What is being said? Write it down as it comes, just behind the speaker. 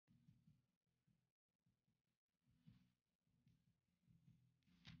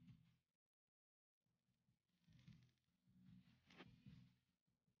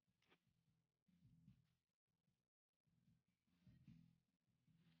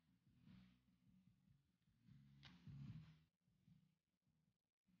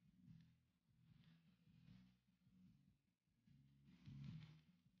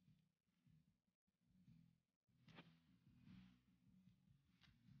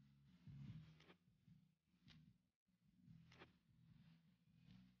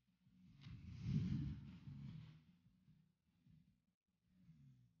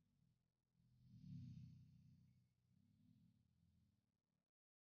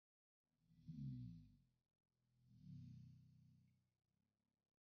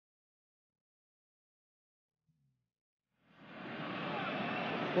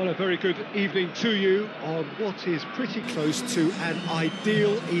Well, a very good evening to you on what is pretty close to an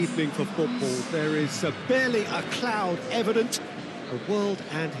ideal evening for football. There is barely a cloud evident. The world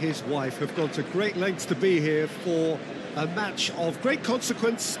and his wife have gone to great lengths to be here for a match of great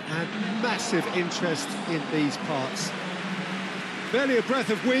consequence and massive interest in these parts. Barely a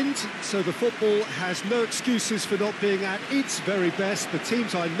breath of wind, so the football has no excuses for not being at its very best. The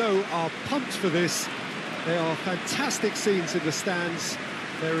teams I know are pumped for this. There are fantastic scenes in the stands.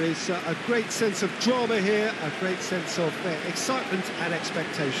 There is a great sense of drama here, a great sense of excitement and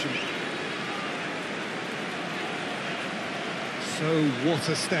expectation. So what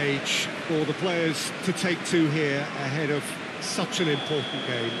a stage for the players to take to here ahead of such an important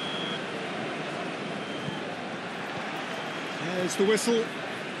game. There's the whistle.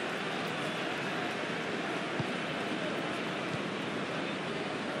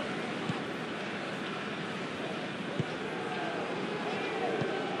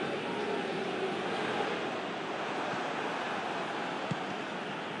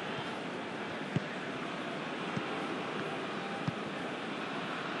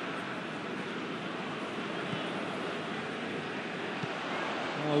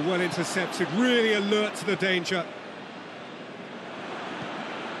 Oh, well intercepted, really alert to the danger.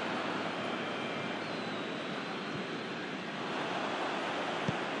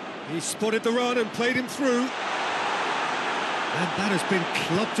 He spotted the run and played him through. And that has been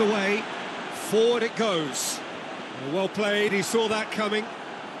clubbed away. Forward it goes. Well played, he saw that coming.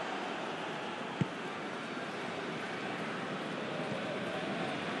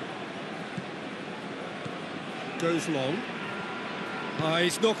 Goes long.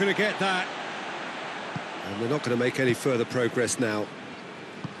 He's not going to get that. And they're not going to make any further progress now.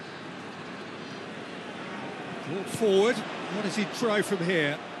 Brought forward. What does he try from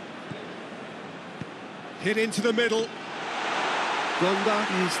here? Hit into the middle.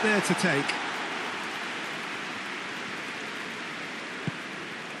 Gonda is there to take.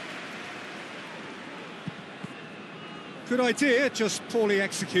 Good idea, just poorly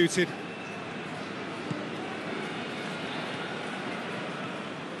executed.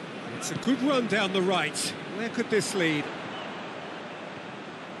 It's a good run down the right. Where could this lead?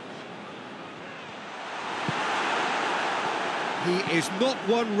 He is not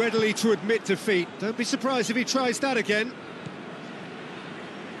one readily to admit defeat. Don't be surprised if he tries that again.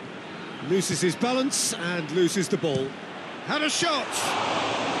 Loses his balance and loses the ball. Had a shot!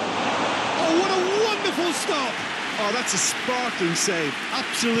 Oh, what a wonderful stop! Oh, that's a sparkling save.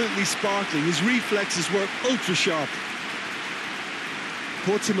 Absolutely sparkling. His reflexes work ultra sharp.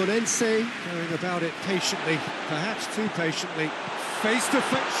 Portimonense going about it patiently, perhaps too patiently. Face to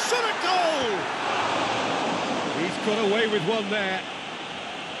face, shot a goal! He's got away with one there.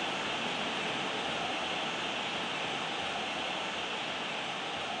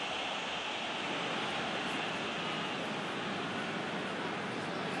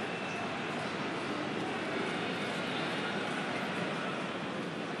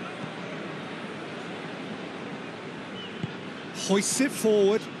 Hoists it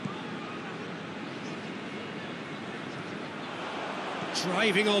forward.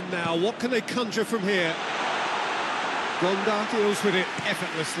 Driving on now, what can they conjure from here? Gonda deals with it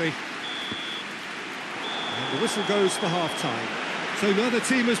effortlessly. And the whistle goes for half-time. So neither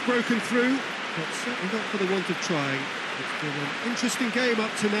team has broken through, but certainly not for the want of trying. It's been an interesting game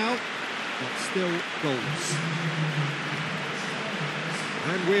up to now, but still goals.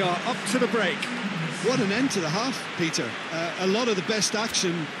 And we are up to the break. What an end to the half, Peter. A lot of the best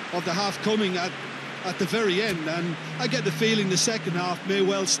action of the half coming at the very end, and I get the feeling the second half may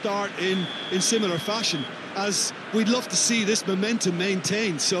well start in similar fashion, as we'd love to see this momentum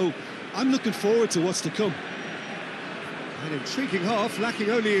maintained, so I'm looking forward to what's to come. An intriguing half, lacking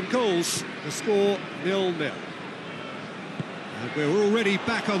only in goals. The score 0-0. And we're already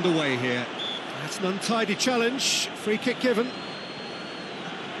back underway here. That's an untidy challenge, free kick given.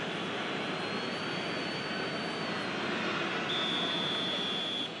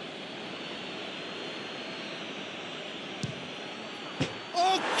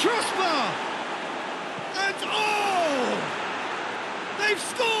 Crossbar! And they've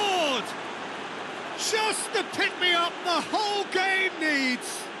scored! Just the pick-me-up the whole game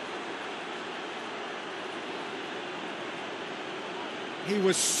needs! He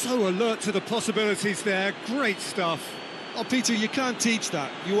was so alert to the possibilities there, great stuff. Oh, Peter, you can't teach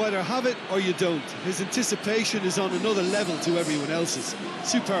that. You either have it or you don't. His anticipation is on another level to everyone else's.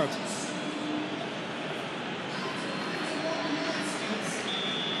 Superb.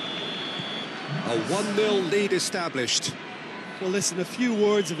 A 1-0 lead established. Well, listen, a few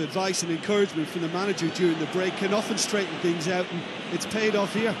words of advice and encouragement from the manager during the break can often straighten things out, and it's paid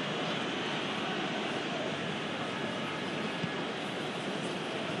off here.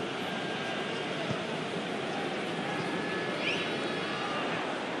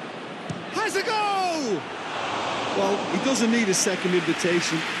 Has a go! Well, he doesn't need a second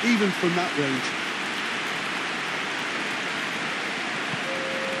invitation, even from that range.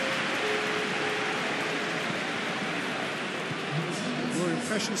 Your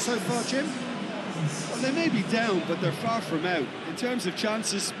impression so far, Jim? Well, they may be down, but they're far from out. In terms of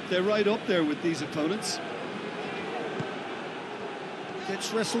chances, they're right up there with these opponents.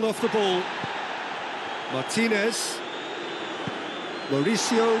 Gets wrestled off the ball. Martinez.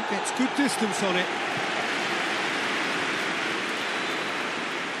 Mauricio gets good distance on it.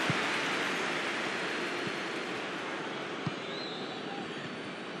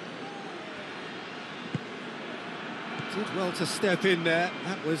 Did well to step in there.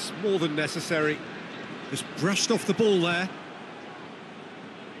 That was more than necessary. Just brushed off the ball there.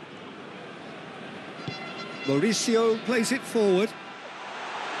 Mauricio plays it forward.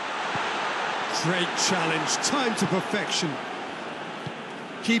 Great challenge, time to perfection.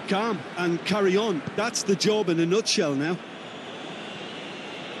 Keep calm and carry on. That's the job in a nutshell now.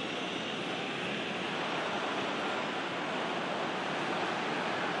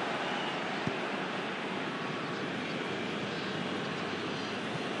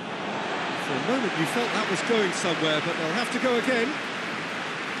 For a moment you felt that was going somewhere, but they'll have to go again.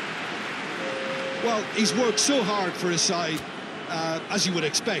 Well, he's worked so hard for his side, as you would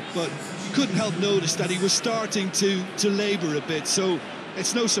expect, but you couldn't help notice that he was starting to labour a bit, so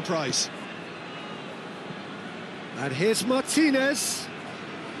it's no surprise. And here's Martinez.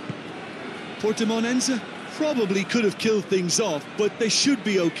 Portimonense probably could have killed things off, but they should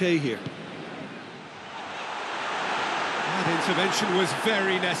be okay here. That intervention was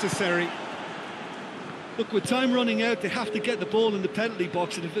very necessary. Look, with time running out, they have to get the ball in the penalty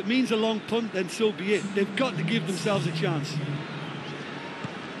box, and if it means a long punt, then so be it. They've got to give themselves a chance.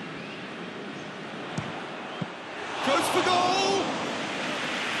 Goes for goal!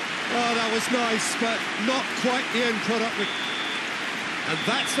 Oh, that was nice, but not quite the end product. And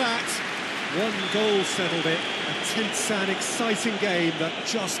that's that. One goal settled it. A tense and exciting game that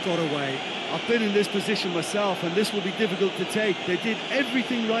just got away. I've been in this position myself, and this will be difficult to take. They did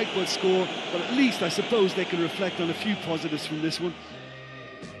everything right but score, but at least I suppose they can reflect on a few positives from this one.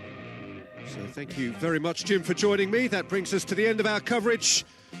 So thank you very much, Jim, for joining me. That brings us to the end of our coverage.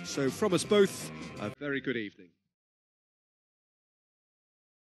 So from us both, a very good evening.